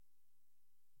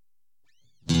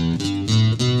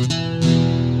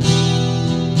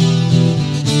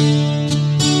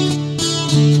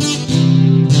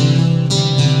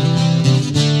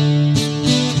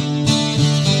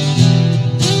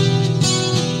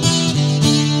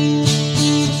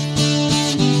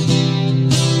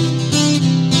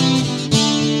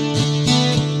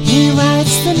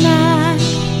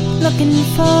looking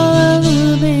for a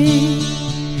ruby?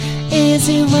 Is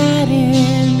he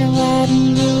writing the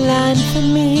line for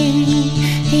me?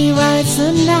 He writes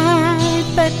the night,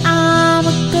 but I'm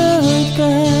a good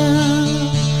girl.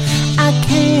 I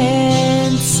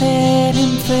can't set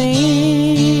him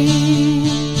free.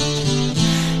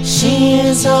 She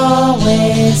is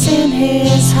always in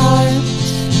his heart,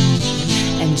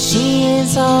 and she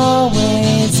is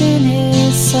always in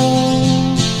his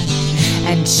soul,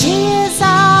 and she is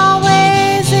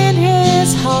always in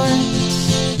his heart,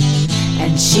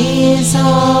 and she is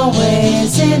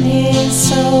always in his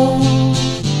soul.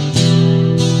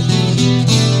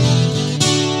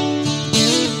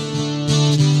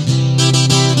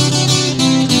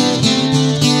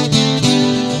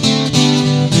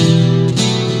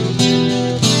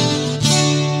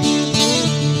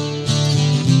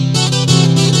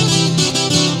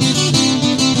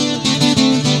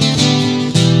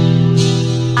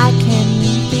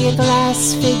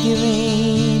 Glass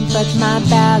figurine, but my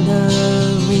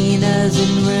ballerina's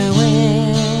in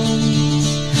ruins.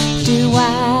 Do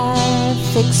I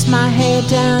fix my hair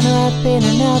down or up in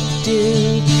an updo?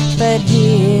 But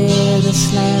here the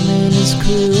slamming is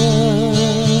cruel.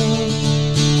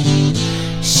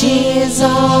 She is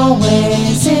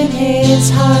always in his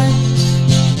heart,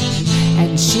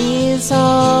 and she is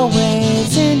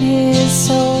always in his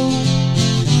soul,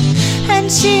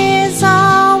 and she is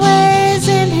always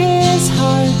in his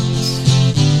heart,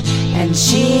 and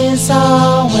she is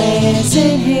always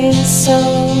in his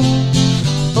soul.